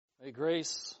May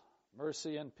grace,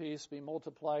 mercy, and peace be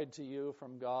multiplied to you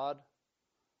from God,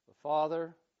 the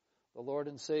Father, the Lord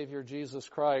and Savior Jesus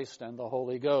Christ, and the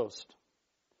Holy Ghost.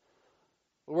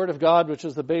 The Word of God, which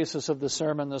is the basis of the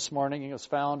sermon this morning, is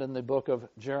found in the book of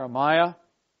Jeremiah,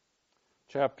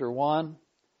 chapter 1,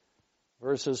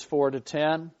 verses 4 to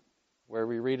 10, where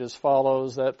we read as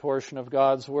follows that portion of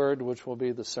God's Word, which will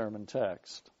be the sermon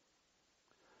text.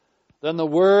 Then the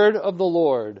word of the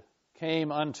Lord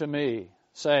came unto me,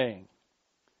 saying,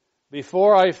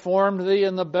 Before I formed thee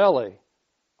in the belly,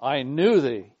 I knew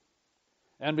thee,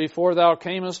 and before thou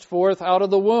camest forth out of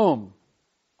the womb,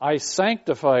 I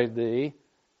sanctified thee,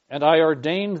 and I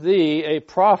ordained thee a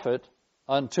prophet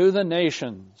unto the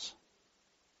nations.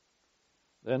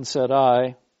 Then said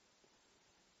I,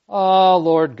 Ah,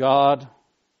 Lord God,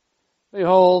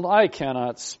 behold, I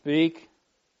cannot speak,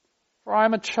 for I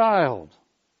am a child.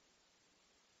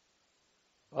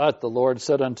 But the Lord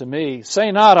said unto me, Say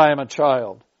not, I am a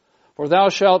child, for thou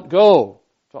shalt go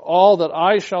to all that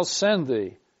I shall send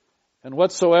thee, and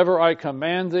whatsoever I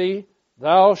command thee,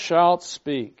 thou shalt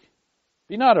speak.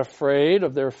 Be not afraid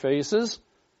of their faces,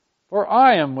 for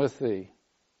I am with thee,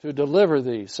 to deliver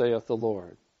thee, saith the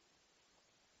Lord.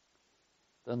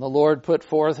 Then the Lord put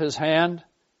forth his hand,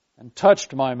 and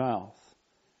touched my mouth.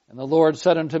 And the Lord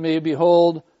said unto me,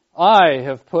 Behold, I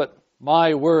have put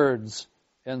my words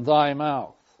in thy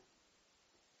mouth.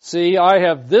 See, I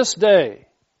have this day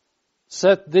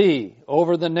set thee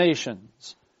over the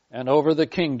nations and over the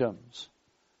kingdoms,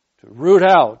 to root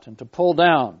out and to pull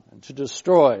down and to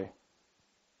destroy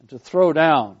and to throw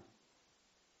down,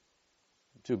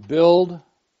 to build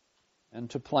and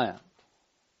to plant.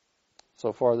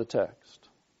 So far the text.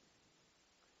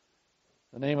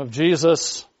 The name of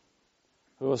Jesus,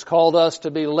 who has called us to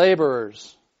be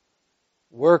laborers,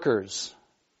 workers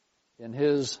in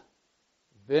his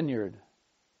vineyard,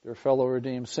 dear fellow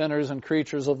redeemed sinners and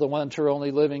creatures of the one true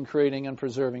only living, creating, and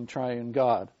preserving triune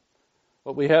God.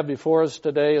 What we have before us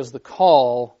today is the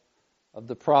call of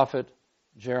the prophet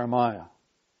Jeremiah.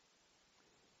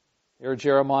 Here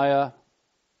Jeremiah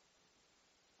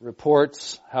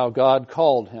reports how God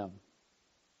called him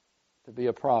to be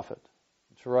a prophet,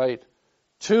 to write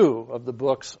 2 of the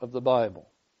books of the Bible.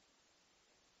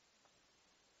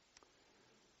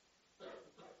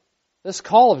 This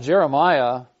call of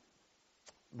Jeremiah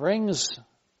brings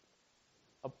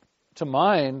to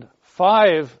mind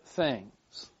 5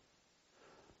 things,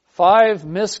 5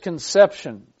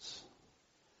 misconceptions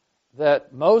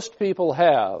that most people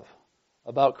have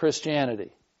about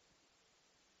Christianity.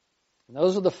 And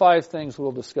those are the 5 things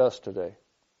we'll discuss today.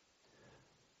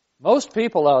 Most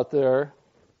people out there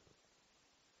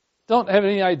don't have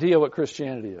any idea what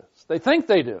Christianity is. They think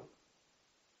they do.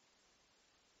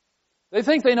 They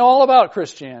think they know all about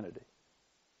Christianity.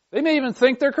 They may even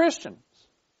think they're Christians.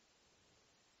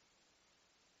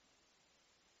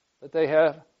 But they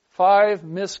have 5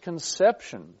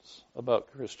 misconceptions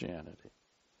about Christianity.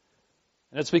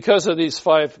 And it's because of these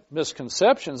 5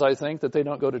 misconceptions, I think, that they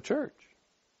don't go to church.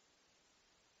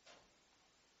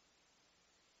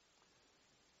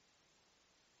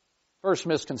 First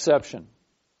misconception,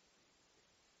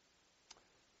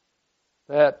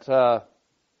 that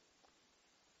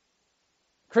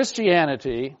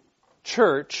Christianity,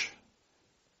 church,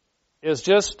 is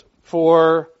just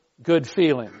for good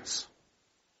feelings.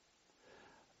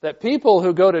 That people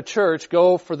who go to church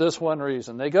go for this one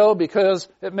reason. They go because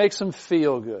it makes them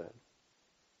feel good.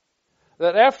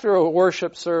 That after a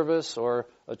worship service or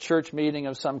a church meeting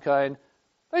of some kind,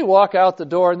 they walk out the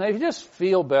door and they just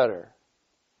feel better.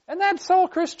 And that's all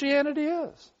Christianity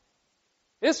is.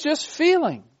 It's just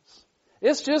feelings.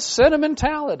 It's just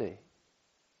sentimentality.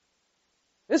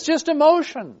 It's just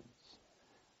emotions.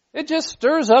 It just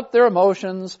stirs up their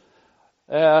emotions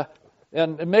and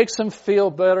it makes them feel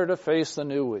better to face the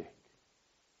new week.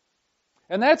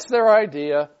 And that's their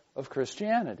idea of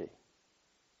Christianity.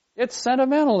 It's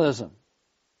sentimentalism.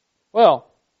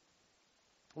 Well,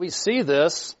 we see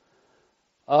this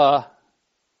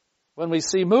when we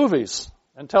see movies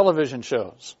and television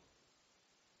shows.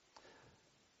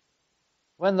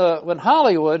 When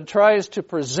Hollywood tries to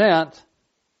present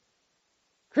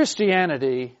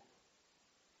Christianity,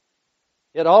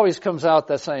 it always comes out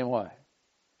the same way.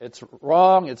 It's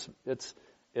wrong,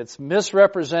 it's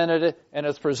misrepresented, and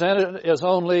it's presented as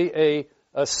only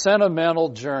a sentimental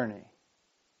journey.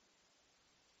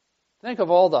 Think of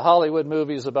all the Hollywood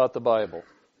movies about the Bible.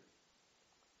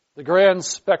 The grand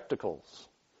spectacles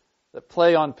that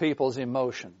play on people's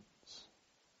emotions.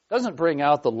 Doesn't bring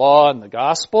out the law and the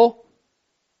gospel.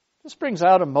 Just brings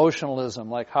out emotionalism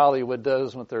like Hollywood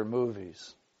does with their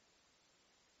movies.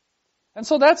 And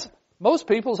so that's most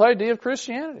people's idea of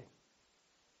Christianity.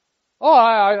 Oh,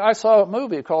 I saw a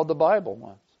movie called The Bible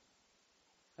once.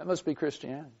 That must be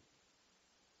Christianity.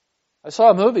 I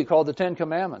saw a movie called The Ten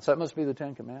Commandments. That must be the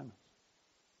Ten Commandments.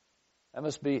 That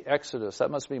must be Exodus. That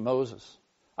must be Moses.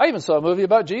 I even saw a movie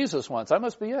about Jesus once. That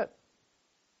must be it.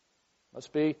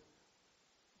 Must be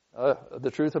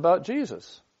the truth about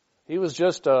Jesus. He was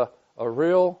just a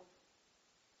real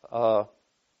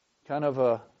kind of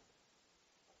a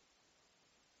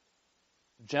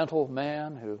gentle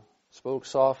man who spoke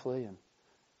softly and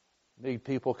made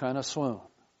people kind of swoon.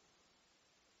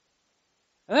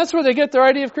 And that's where they get their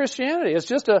idea of Christianity. It's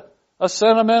just a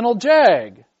sentimental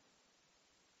jag.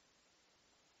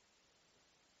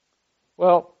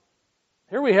 Well,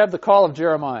 here we have the call of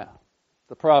Jeremiah,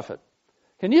 the prophet.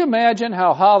 Can you imagine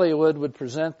how Hollywood would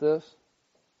present this?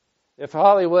 If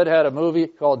Hollywood had a movie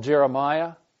called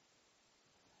Jeremiah,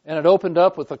 and it opened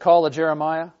up with the call of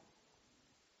Jeremiah,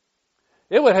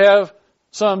 it would have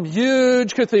some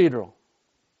huge cathedral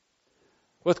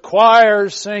with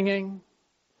choirs singing,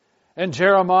 and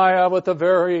Jeremiah with a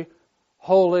very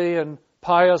holy and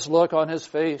pious look on his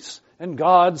face, and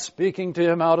God speaking to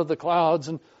him out of the clouds,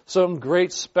 and some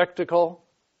great spectacle.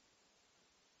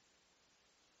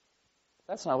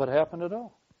 That's not what happened at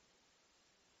all.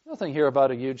 Nothing here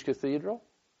about a huge cathedral.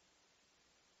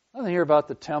 Nothing here about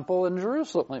the temple in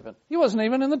Jerusalem even. He wasn't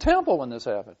even in the temple when this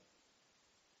happened.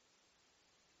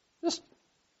 Just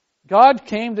God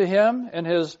came to him in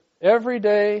his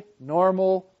everyday,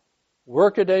 normal,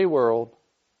 workaday world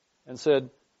and said,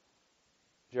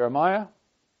 Jeremiah,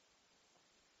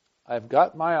 I've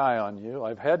got my eye on you.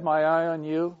 I've had my eye on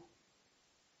you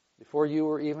before you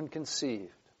were even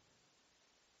conceived.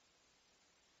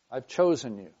 I've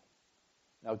chosen you.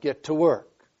 Now get to work.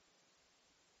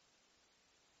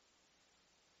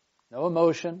 No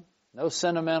emotion, no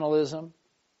sentimentalism,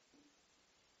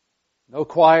 no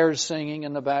choirs singing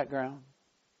in the background.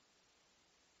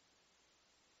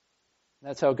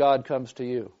 That's how God comes to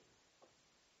you.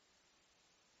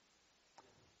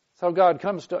 That's how God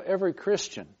comes to every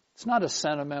Christian. It's not a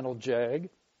sentimental jag.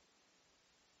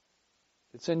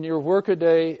 It's in your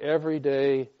workaday,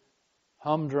 everyday,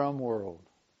 humdrum world.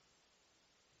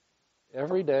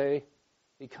 Every day,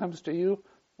 He comes to you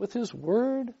with His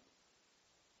Word,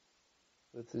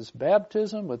 with His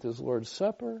baptism, with His Lord's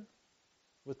Supper,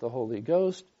 with the Holy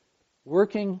Ghost,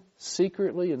 working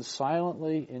secretly and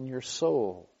silently in your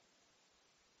soul.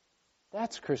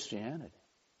 That's Christianity.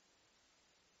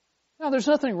 Now, there's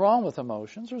nothing wrong with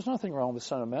emotions. There's nothing wrong with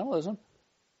sentimentalism.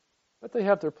 But they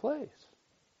have their place.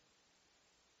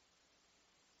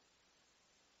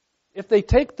 If they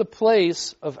take the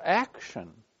place of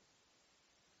action,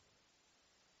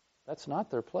 that's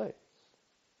not their place.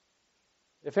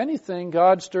 If anything,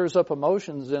 God stirs up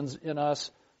emotions in us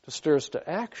to stir us to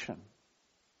action,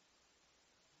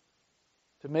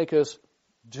 to make us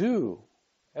do.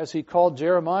 As He called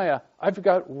Jeremiah, I've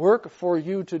got work for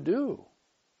you to do.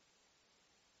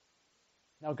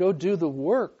 Now go do the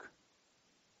work.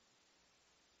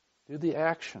 Do the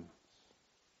actions.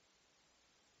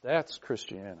 That's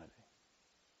Christianity.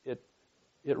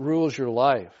 It rules your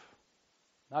life,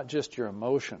 not just your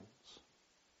emotions.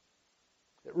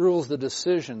 It rules the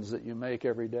decisions that you make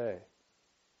every day,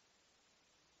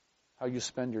 how you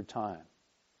spend your time.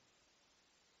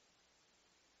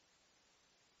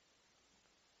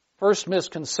 First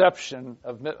misconception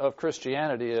of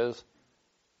Christianity is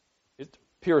it's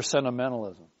pure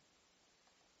sentimentalism.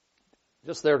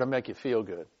 Just there to make you feel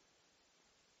good.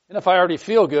 And if I already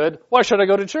feel good, why should I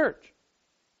go to church?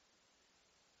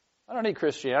 I don't need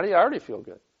Christianity. I already feel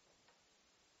good.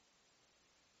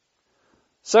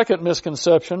 Second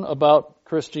misconception about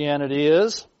Christianity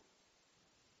is,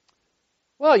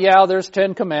 well, yeah, there's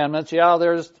 10 commandments. Yeah,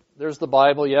 there's the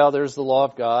Bible. Yeah, there's the law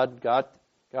of God. God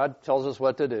tells us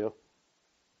what to do.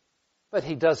 But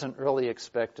He doesn't really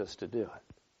expect us to do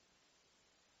it.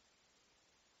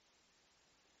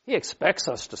 He expects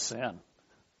us to sin.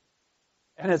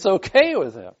 And it's okay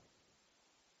with Him.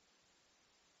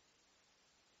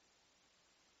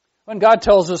 When God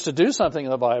tells us to do something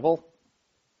in the Bible,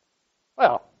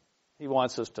 well, He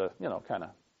wants us to, kind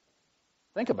of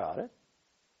think about it.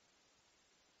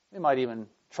 We might even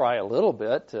try a little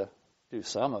bit to do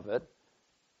some of it.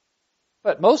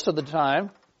 But most of the time,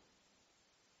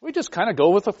 we just kind of go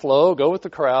with the flow, go with the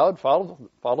crowd,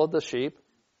 follow the sheep,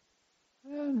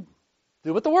 and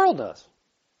do what the world does.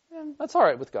 And that's all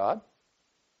right with God.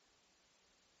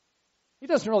 He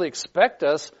doesn't really expect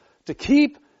us to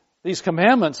keep these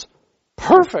commandments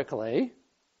perfectly.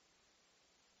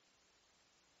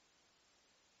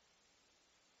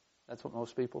 That's what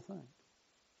most people think.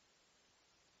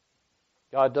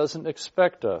 God doesn't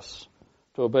expect us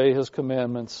to obey His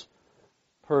commandments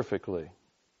perfectly.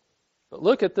 But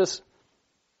look at this,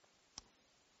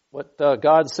 what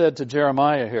God said to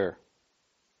Jeremiah here.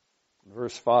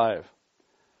 Verse 5.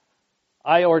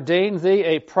 I ordained thee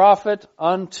a prophet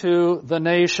unto the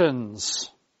nations.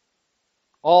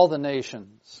 All the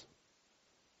nations.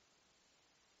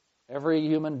 Every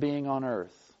human being on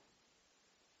earth.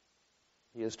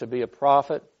 He is to be a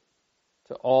prophet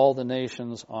to all the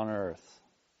nations on earth.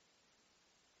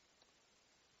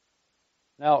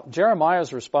 Now,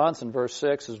 Jeremiah's response in verse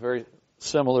 6 is very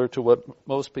similar to what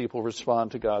most people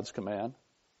respond to God's command.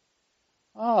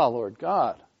 Oh, Lord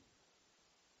God,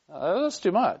 that's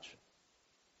too much.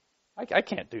 I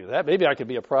can't do that. Maybe I could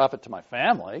be a prophet to my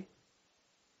family.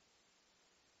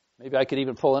 Maybe I could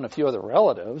even pull in a few other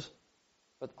relatives.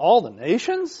 But all the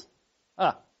nations?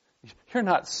 You're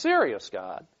not serious,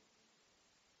 God.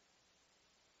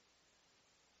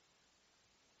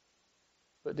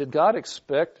 But did God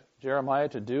expect Jeremiah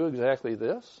to do exactly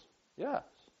this? Yes.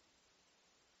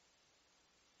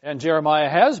 And Jeremiah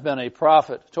has been a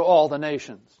prophet to all the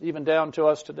nations, even down to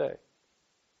us today.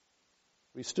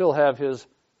 We still have his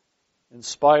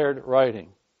inspired writing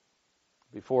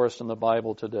before us in the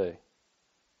Bible today.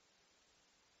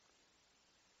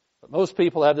 But most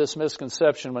people have this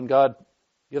misconception when God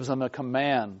gives them a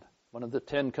command, one of the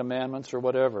 10 commandments or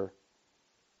whatever.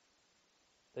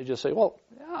 They just say, well,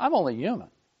 yeah, I'm only human.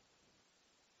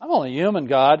 I'm only human,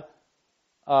 God.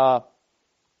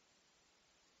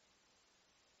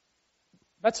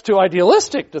 That's too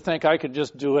idealistic to think I could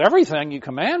just do everything you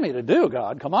command me to do,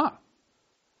 God. Come on.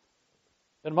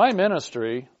 In my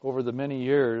ministry, over the many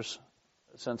years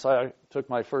since I took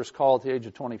my first call at the age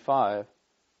of 25,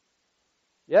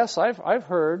 yes, I've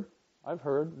heard,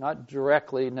 not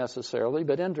directly necessarily,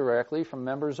 but indirectly from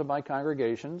members of my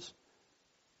congregations,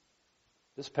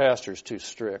 this pastor's too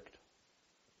strict.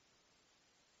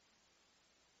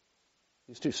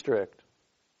 He's too strict.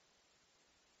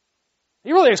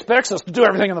 He really expects us to do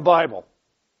everything in the Bible.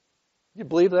 Do you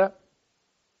believe that?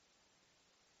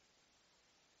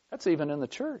 That's even in the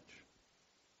church,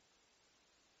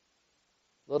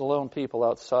 let alone people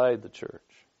outside the church.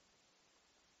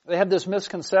 They have this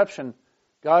misconception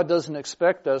God doesn't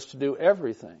expect us to do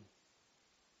everything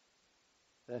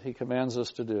that He commands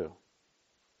us to do.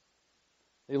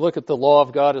 They look at the law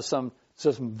of God as some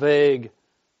vague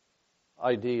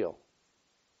ideal.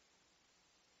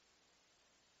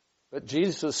 But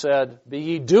Jesus said, be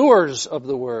ye doers of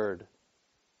the word,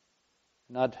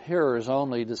 not hearers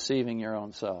only, deceiving your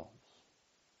own selves.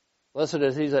 Blessed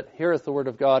is he that heareth the word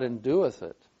of God and doeth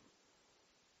it.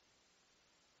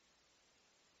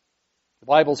 The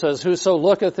Bible says, whoso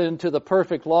looketh into the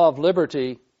perfect law of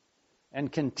liberty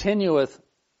and continueth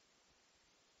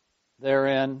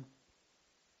therein,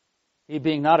 he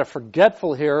being not a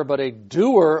forgetful hearer, but a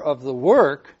doer of the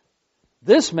work,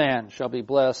 this man shall be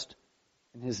blessed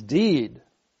in his deed.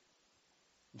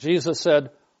 Jesus said,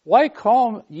 why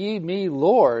call ye me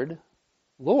Lord,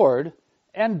 Lord,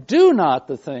 and do not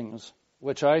the things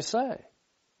which I say?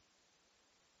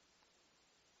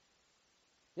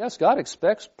 Yes, God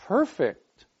expects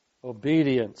perfect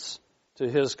obedience to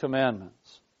His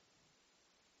commandments.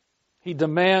 He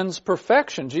demands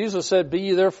perfection. Jesus said, be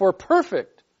ye therefore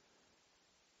perfect,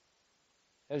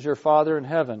 as your Father in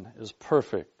heaven is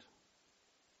perfect.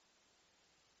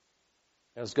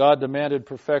 As God demanded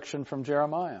perfection from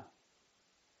Jeremiah.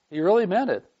 He really meant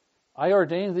it. I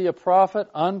ordained thee a prophet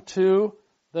unto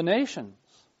the nations.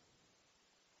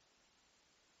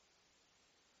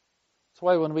 That's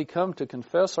why when we come to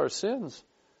confess our sins,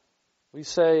 we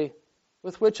say,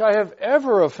 with which I have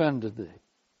ever offended thee.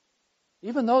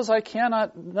 Even those I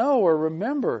cannot know or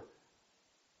remember.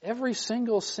 Every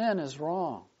single sin is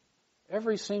wrong.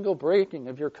 Every single breaking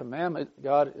of your commandment,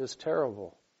 God, is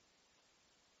terrible.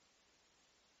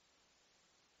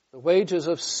 The wages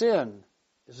of sin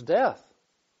is death.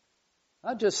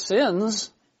 Not just sins,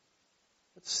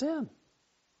 but sin.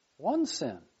 One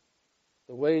sin.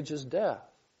 The wage is death.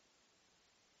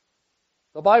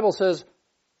 The Bible says,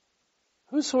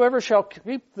 whosoever shall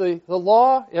keep the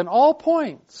law in all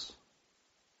points,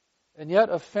 and yet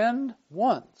offend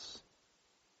once,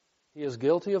 he is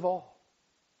guilty of all.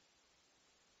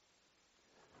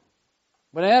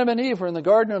 When Adam and Eve were in the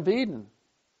Garden of Eden,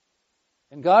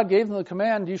 and God gave them the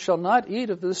command, you shall not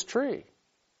eat of this tree.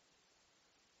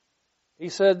 He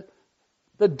said,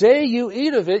 the day you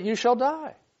eat of it, you shall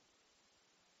die.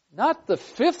 Not the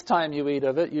 5th time you eat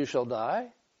of it, you shall die.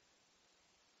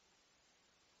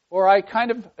 Or I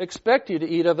kind of expect you to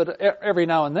eat of it every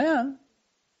now and then.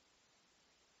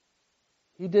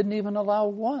 He didn't even allow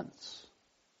once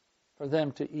for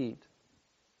them to eat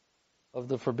of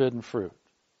the forbidden fruit.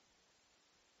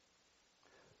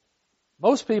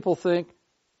 Most people think,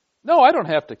 no, I don't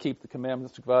have to keep the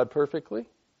commandments of God perfectly.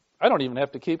 I don't even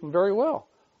have to keep them very well.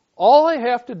 All I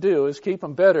have to do is keep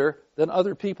them better than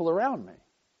other people around me.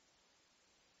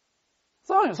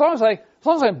 As long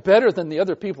as I'm better than the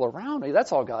other people around me,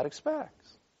 that's all God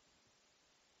expects.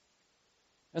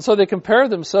 And so they compare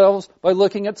themselves by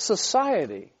looking at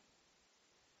society,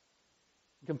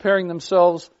 comparing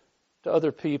themselves to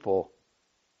other people.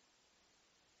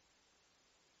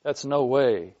 That's no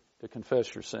way to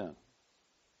confess your sin.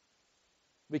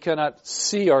 We cannot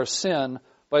see our sin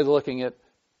by looking at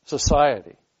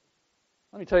society.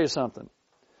 Let me tell you something.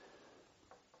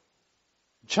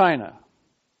 China,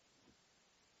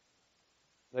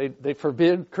 they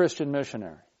forbid Christian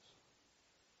missionaries.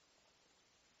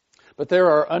 But there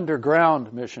are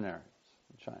underground missionaries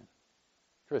in China,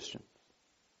 Christians.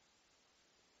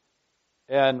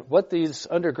 And what these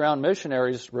underground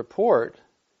missionaries report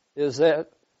is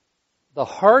that the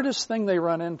hardest thing they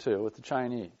run into with the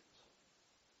Chinese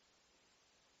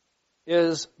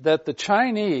is that the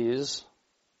Chinese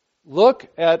look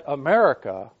at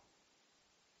America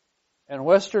and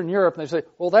Western Europe and they say,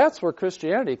 well, that's where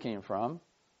Christianity came from,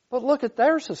 but look at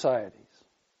their societies.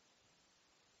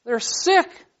 They're sick.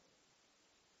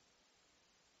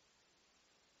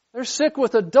 They're sick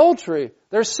with adultery.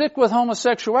 They're sick with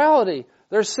homosexuality.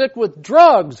 They're sick with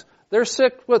drugs. They're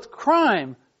sick with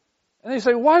crime. And they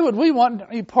say, why would we want to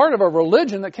be part of a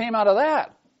religion that came out of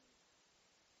that?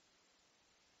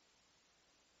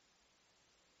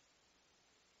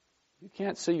 You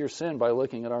can't see your sin by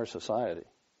looking at our society.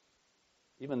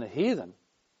 Even the heathen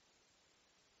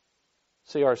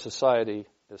see our society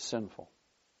as sinful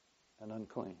and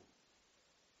unclean.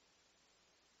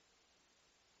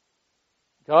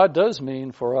 God does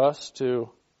mean for us to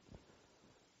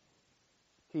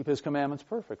keep His commandments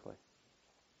perfectly.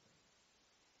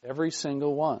 Every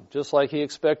single one. Just like He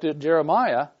expected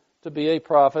Jeremiah to be a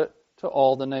prophet to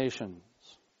all the nations.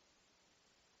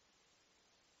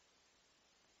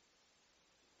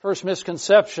 First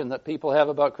misconception that people have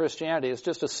about Christianity is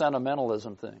just a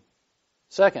sentimentalism thing.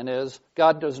 Second is,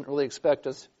 God doesn't really expect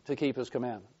us to keep His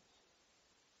commandments.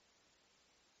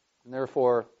 And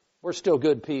therefore, we're still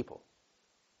good people.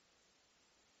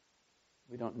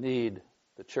 We don't need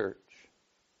the church.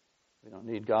 We don't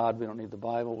need God. We don't need the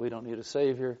Bible. We don't need a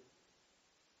Savior.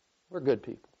 We're good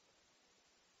people.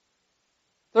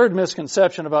 Third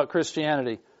misconception about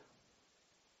Christianity.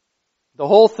 The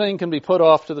whole thing can be put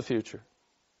off to the future.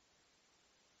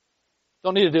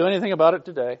 Don't need to do anything about it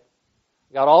today.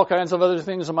 Got all kinds of other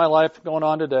things in my life going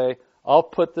on today. I'll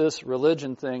put this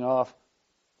religion thing off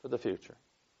for the future.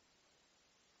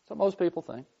 That's what most people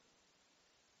think.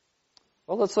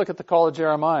 Well, let's look at the call of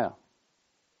Jeremiah.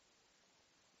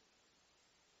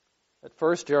 At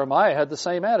first, Jeremiah had the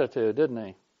same attitude, didn't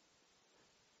he?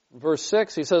 In verse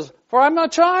 6, he says, for I'm a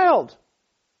child.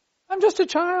 I'm just a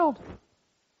child.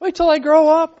 Wait till I grow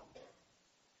up,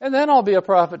 and then I'll be a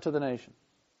prophet to the nation.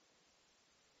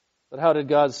 But how did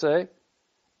God say?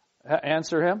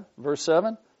 Answer him, verse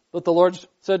 7. But the Lord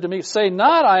said to me, say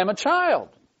not, I am a child.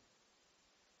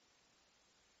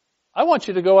 I want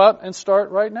you to go out and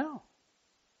start right now.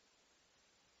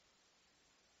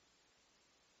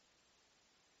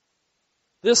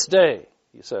 This day,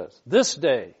 he says, this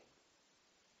day.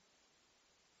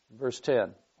 Verse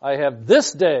 10, I have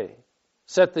this day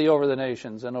set thee over the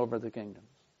nations and over the kingdoms.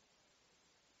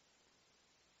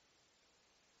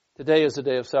 Today is the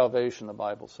day of salvation, the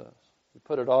Bible says. You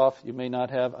put it off, you may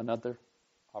not have another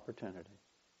opportunity.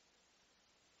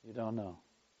 You don't know.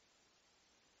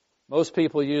 Most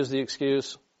people use the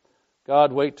excuse,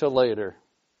 God, wait till later.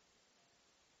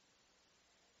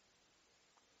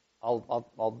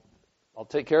 I'll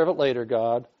take care of it later,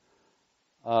 God.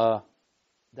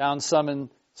 Down some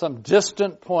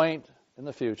distant point in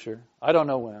the future. I don't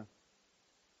know when.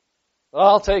 But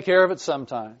I'll take care of it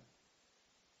sometime.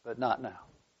 But not now.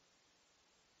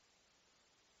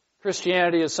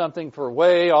 Christianity is something for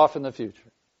way off in the future.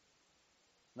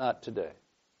 Not today.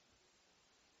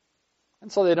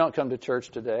 And so they don't come to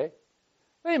church today.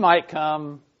 They might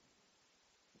come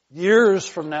years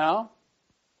from now.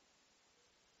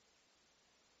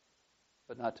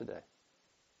 But not today.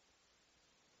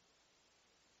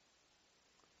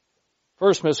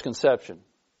 First misconception.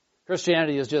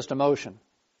 Christianity is just emotion.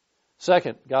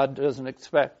 Second, God doesn't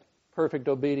expect perfect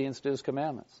obedience to His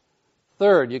commandments.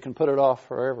 Third, you can put it off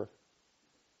forever.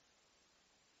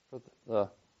 For the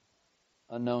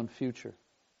unknown future.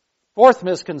 Fourth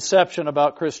misconception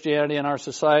about Christianity in our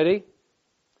society.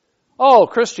 Oh,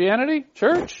 Christianity?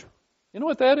 Church? You know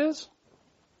what that is?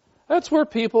 That's where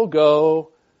people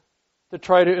go to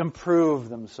try to improve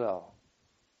themselves.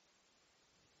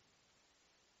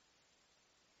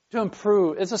 to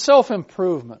improve. It's a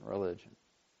self-improvement religion.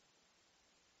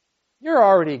 You're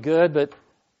already good, but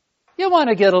you want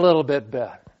to get a little bit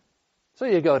better. So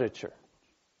you go to church.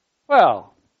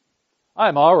 Well,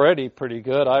 I'm already pretty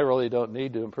good. I really don't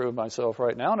need to improve myself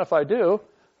right now. And if I do,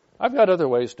 I've got other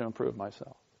ways to improve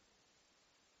myself.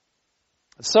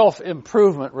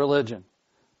 Self-improvement religion.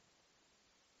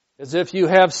 As if you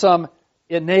have some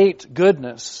innate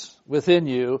goodness within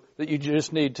you that you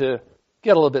just need to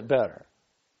get a little bit better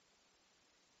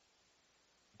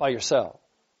by yourself.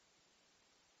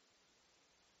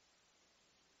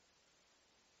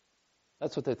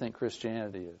 That's what they think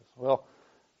Christianity is. Well,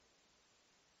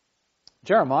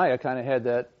 Jeremiah kind of had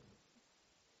that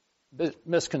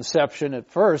misconception at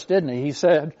first, didn't he? He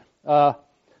said,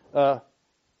 in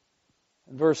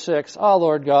verse 6, "Ah,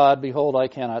 Lord God, behold, I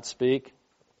cannot speak.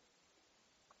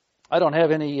 I don't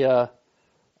have any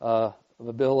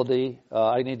ability.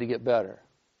 I need to get better."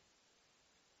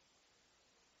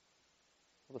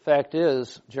 Well, the fact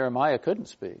is, Jeremiah couldn't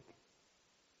speak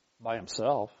by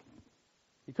himself.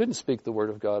 He couldn't speak the word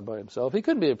of God by himself. He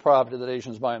couldn't be a prophet to the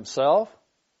nations by himself.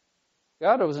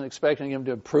 God wasn't expecting him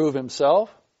to improve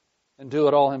himself and do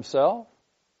it all himself.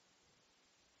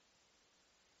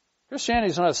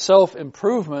 Christianity is not a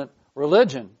self-improvement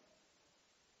religion.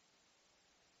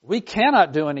 We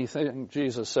cannot do anything,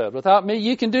 Jesus said. Without me,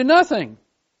 you can do nothing.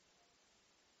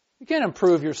 You can't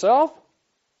improve yourself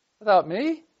without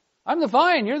me. I'm the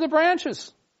vine, you're the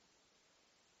branches.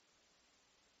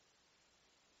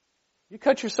 You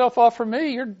cut yourself off from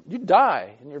me, you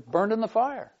die, and you're burned in the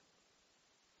fire.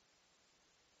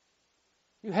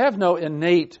 You have no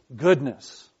innate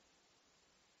goodness.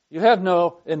 You have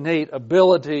no innate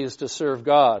abilities to serve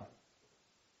God.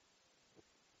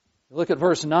 Look at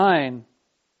verse 9.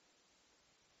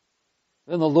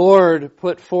 Then the Lord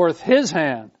put forth His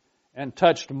hand and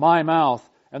touched my mouth.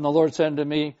 And the Lord said unto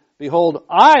me, Behold,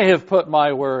 I have put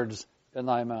my words in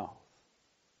thy mouth.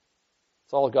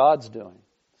 It's all God's doing.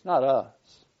 It's not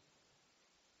us.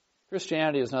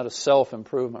 Christianity is not a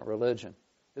self-improvement religion.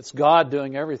 It's God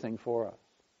doing everything for us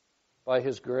by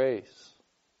His grace.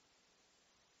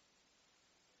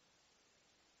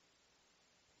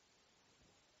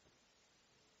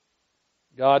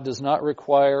 God does not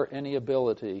require any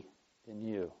ability in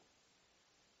you.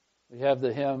 We have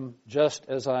the hymn, Just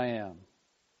as I am,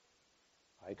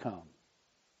 I come.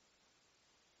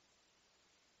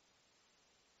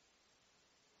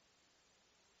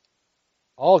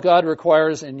 All God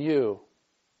requires in you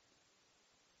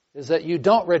is that you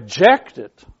don't reject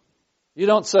it. You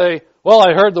don't say, well,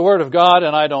 I heard the word of God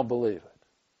and I don't believe it.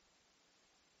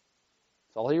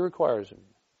 That's all He requires of you.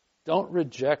 Don't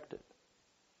reject it.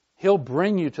 He'll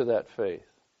bring you to that faith.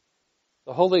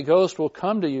 The Holy Ghost will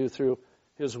come to you through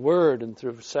His Word and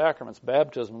through sacraments,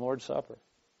 baptism, Lord's Supper.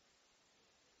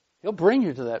 He'll bring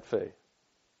you to that faith.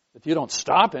 If you don't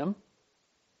stop Him,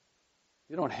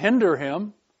 you don't hinder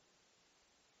Him,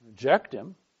 reject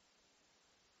Him.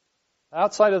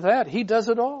 Outside of that, He does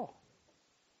it all.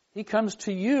 He comes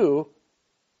to you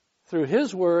through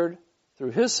His Word,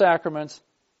 through His sacraments.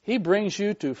 He brings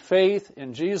you to faith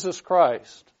in Jesus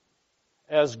Christ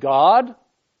as God,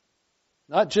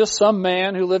 not just some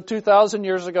man who lived 2,000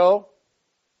 years ago,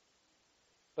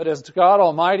 but as God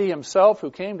Almighty Himself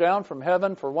who came down from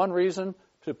heaven for one reason,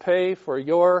 to pay for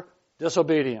your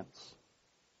disobedience,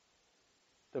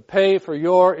 to pay for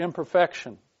your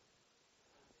imperfection,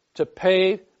 to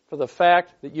pay for the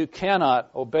fact that you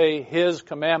cannot obey His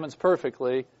commandments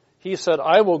perfectly. He said,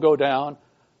 I will go down,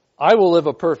 I will live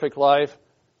a perfect life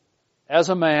as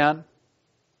a man,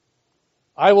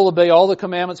 I will obey all the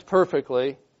commandments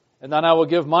perfectly, and then I will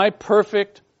give my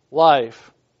perfect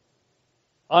life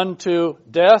unto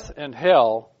death and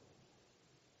hell.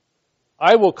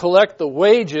 I will collect the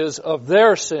wages of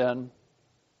their sin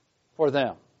for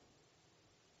them.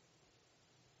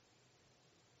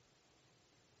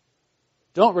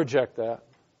 Don't reject that.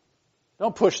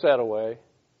 Don't push that away.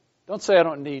 Don't say, I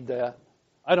don't need that.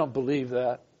 I don't believe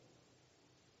that.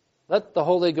 Let the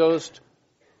Holy Ghost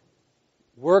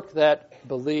work that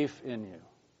belief in you.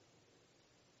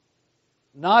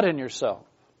 Not in yourself,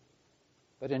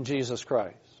 but in Jesus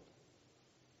Christ.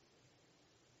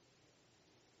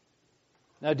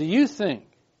 Now, do you think,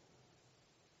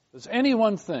 does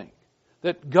anyone think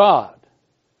that God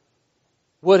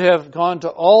would have gone to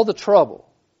all the trouble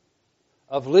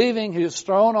of leaving His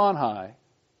throne on high,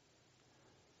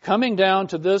 coming down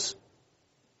to this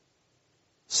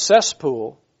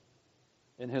cesspool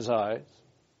in His eyes,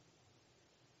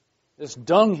 this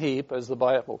dung heap, as the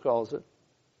Bible calls it,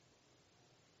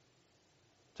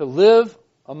 to live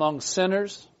among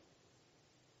sinners,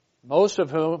 most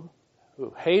of whom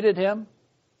who hated Him,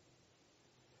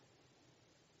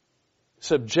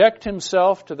 subject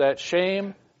himself to that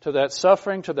shame, to that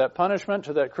suffering, to that punishment,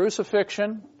 to that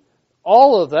crucifixion,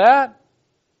 all of that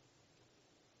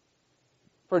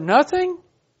for nothing?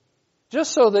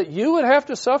 Just so that you would have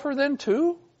to suffer then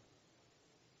too?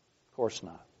 Of course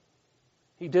not.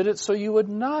 He did it so you would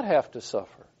not have to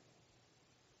suffer.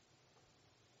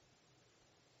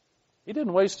 He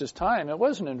didn't waste His time. It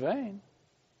wasn't in vain.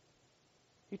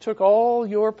 He took all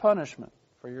your punishment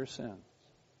for your sins.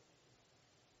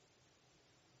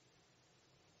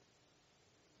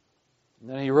 And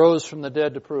then He rose from the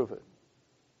dead to prove it.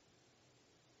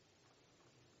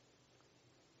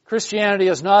 Christianity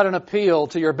is not an appeal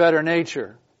to your better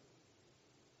nature,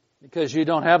 because you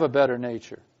don't have a better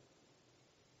nature.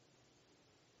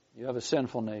 You have a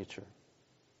sinful nature.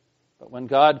 But when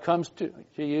God comes to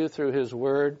you through His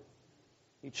Word,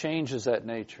 He changes that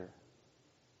nature.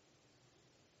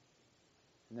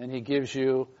 And then He gives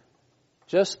you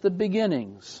just the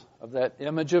beginnings of that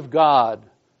image of God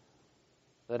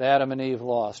that Adam and Eve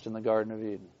lost in the Garden of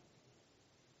Eden,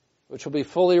 which will be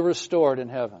fully restored in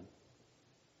heaven.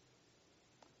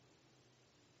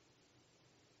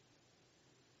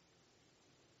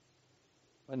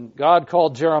 When God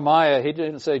called Jeremiah, He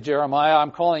didn't say, Jeremiah,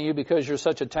 I'm calling you because you're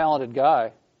such a talented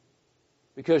guy,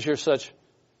 because you're such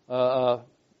a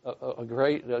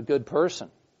good person.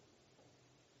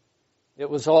 It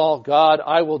was all, God,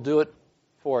 I will do it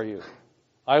for you.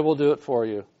 I will do it for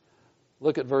you.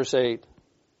 Look at verse 8.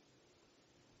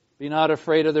 Be not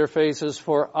afraid of their faces,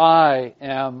 for I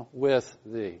am with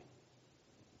thee.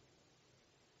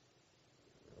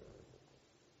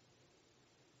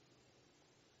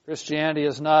 Christianity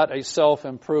is not a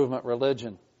self-improvement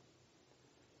religion.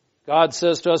 God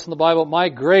says to us in the Bible, my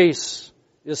grace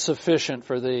is sufficient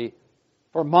for thee,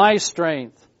 for my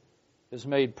strength is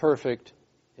made perfect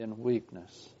in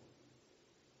weakness.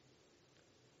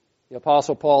 The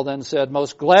Apostle Paul then said,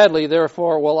 most gladly,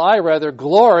 therefore, will I rather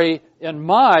glory in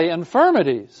my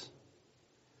infirmities,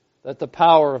 that the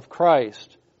power of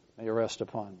Christ may rest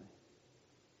upon me.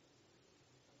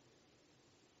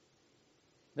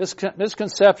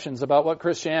 Misconceptions about what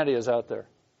Christianity is out there.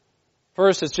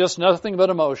 First, it's just nothing but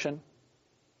emotion.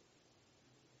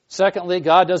 Secondly,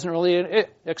 God doesn't really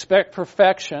expect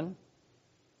perfection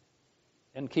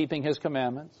in keeping His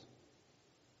commandments.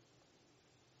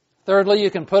 Thirdly, you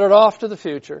can put it off to the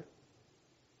future,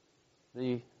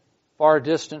 the far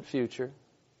distant future.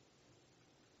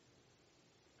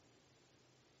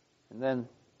 And then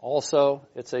also,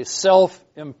 it's a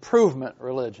self-improvement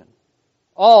religion.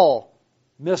 All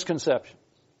misconceptions.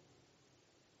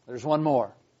 There's one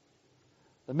more.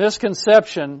 The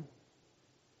misconception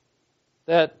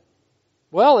that,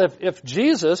 well, if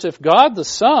Jesus, if God the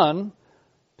Son,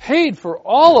 paid for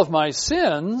all of my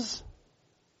sins,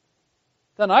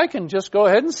 then I can just go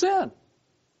ahead and sin.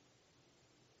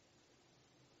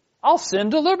 I'll sin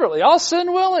deliberately. I'll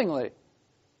sin willingly.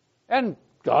 And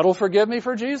God will forgive me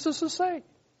for Jesus' sake.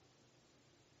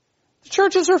 The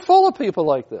churches are full of people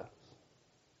like this.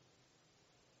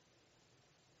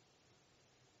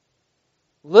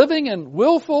 Living in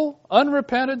willful,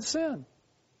 unrepented sin.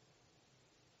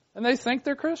 And they think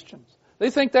they're Christians.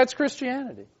 They think that's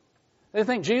Christianity. They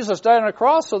think Jesus died on a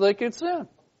cross so they could sin.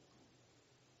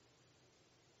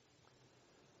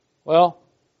 Well,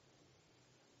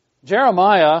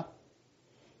 Jeremiah,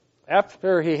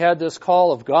 after he had this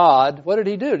call of God, what did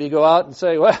he do? Did he go out and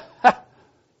say, well,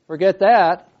 forget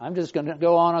that. I'm just going to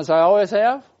go on as I always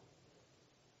have?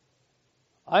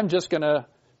 I'm just going to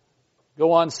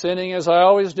go on sinning as I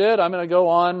always did? I'm going to go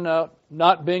on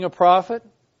not being a prophet?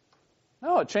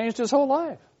 No, it changed his whole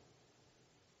life.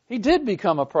 He did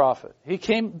become a prophet. He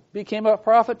became a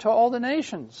prophet to all the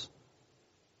nations.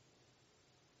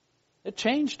 It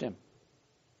changed him.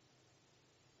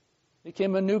 He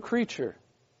became a new creature.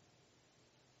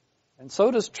 And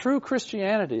so does true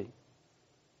Christianity.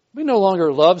 We no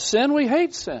longer love sin, we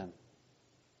hate sin.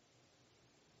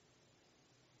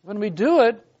 When we do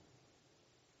it,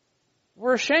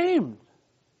 we're ashamed.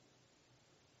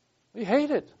 We hate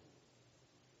it.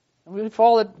 And we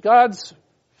fall at God's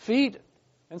feet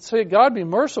and say, God, be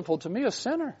merciful to me, a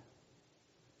sinner.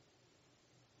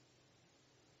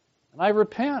 And I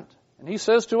repent. And He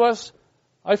says to us,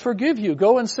 I forgive you.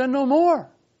 Go and sin no more.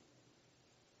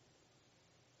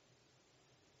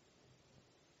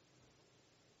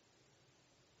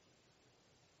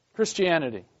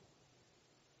 Christianity.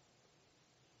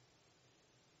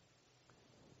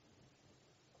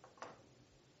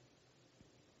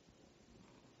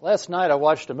 Last night I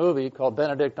watched a movie called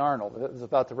Benedict Arnold. It was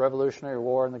about the Revolutionary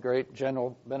War and the great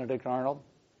General Benedict Arnold,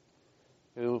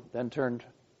 who then turned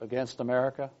against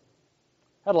America.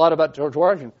 Had a lot about George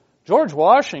Washington. George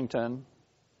Washington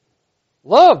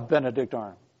loved Benedict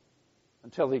Arnold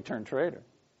until he turned traitor.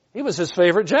 He was his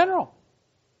favorite general.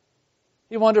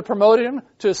 He wanted to promote him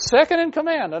to second in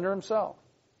command under himself.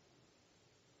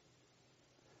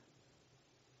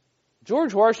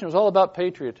 George Washington was all about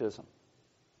patriotism.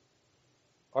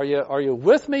 Are you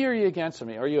with me or are you against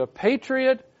me? Are you a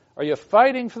patriot? Are you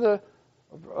fighting for the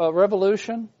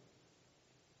revolution?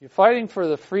 You're fighting for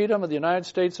the freedom of the United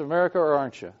States of America, or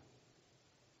aren't you?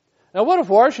 Now, what if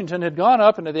Washington had gone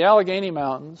up into the Allegheny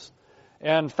Mountains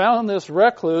and found this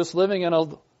recluse living in a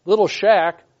little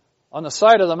shack on the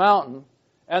side of the mountain,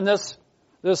 and this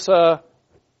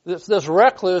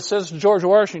recluse says to George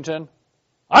Washington,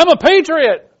 "I'm a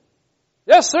patriot.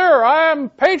 Yes, sir, I am a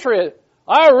patriot.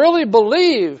 I really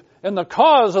believe in the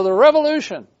cause of the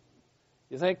revolution."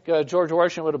 You think George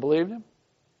Washington would have believed him?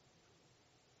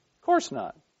 Of course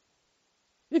not.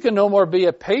 You can no more be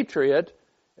a patriot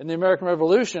in the American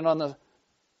Revolution on the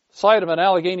side of an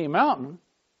Allegheny mountain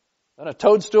than a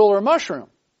toadstool or a mushroom.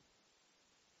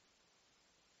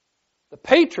 The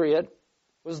patriot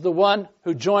was the one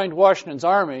who joined Washington's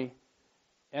army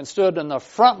and stood in the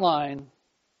front line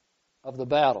of the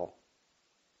battle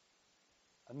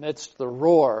amidst the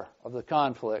roar of the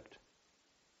conflict.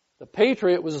 The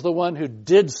patriot was the one who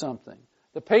did something.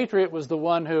 The patriot was the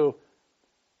one who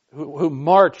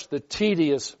marched the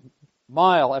tedious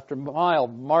mile after mile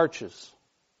marches.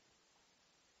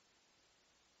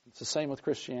 It's the same with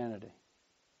Christianity.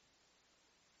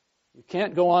 You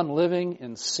can't go on living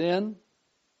in sin,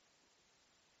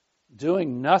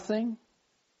 doing nothing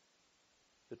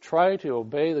to try to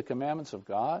obey the commandments of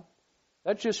God.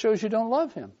 That just shows you don't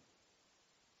love Him.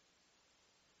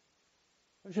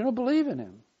 Because you don't believe in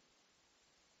Him.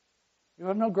 You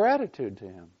have no gratitude to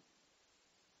Him.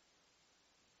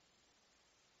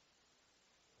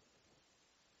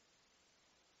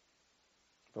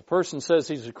 If a person says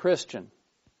he's a Christian,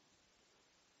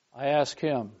 I ask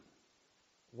him,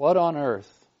 what on earth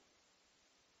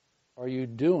are you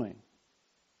doing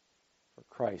for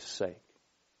Christ's sake?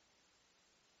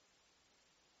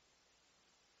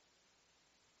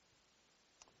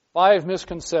 Five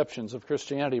misconceptions of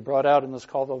Christianity brought out in this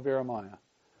call of Jeremiah.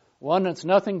 One, it's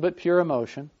nothing but pure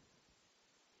emotion.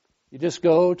 You just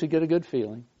go to get a good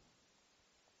feeling.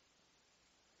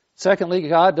 Secondly,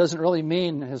 God doesn't really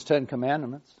mean His 10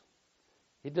 Commandments.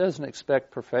 He doesn't expect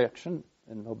perfection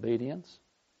in obedience.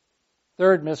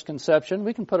 Third misconception,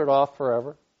 we can put it off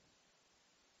forever.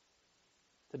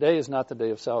 Today is not the day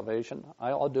of salvation.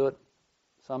 I'll do it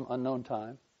some unknown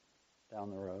time down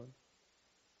the road.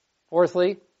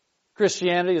 Fourthly,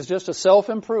 Christianity is just a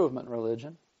self-improvement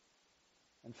religion.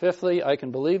 And fifthly, I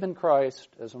can believe in Christ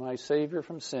as my Savior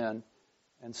from sin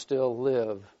and still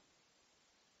live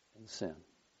in sin.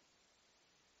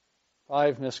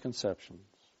 5 misconceptions.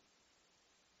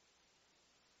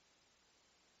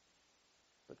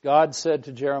 But God said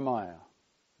to Jeremiah,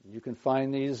 and you can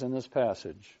find these in this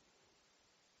passage,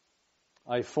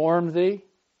 I formed thee,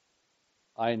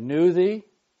 I knew thee,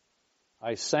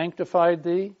 I sanctified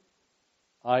thee,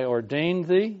 I ordained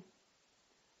thee,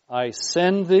 I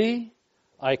send thee,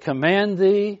 I command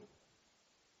thee,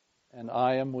 and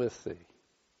I am with thee.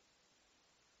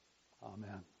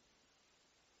 Amen.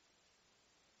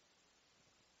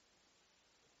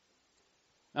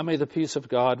 Now may the peace of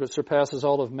God, which surpasses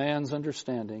all of man's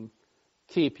understanding,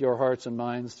 keep your hearts and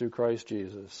minds through Christ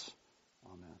Jesus.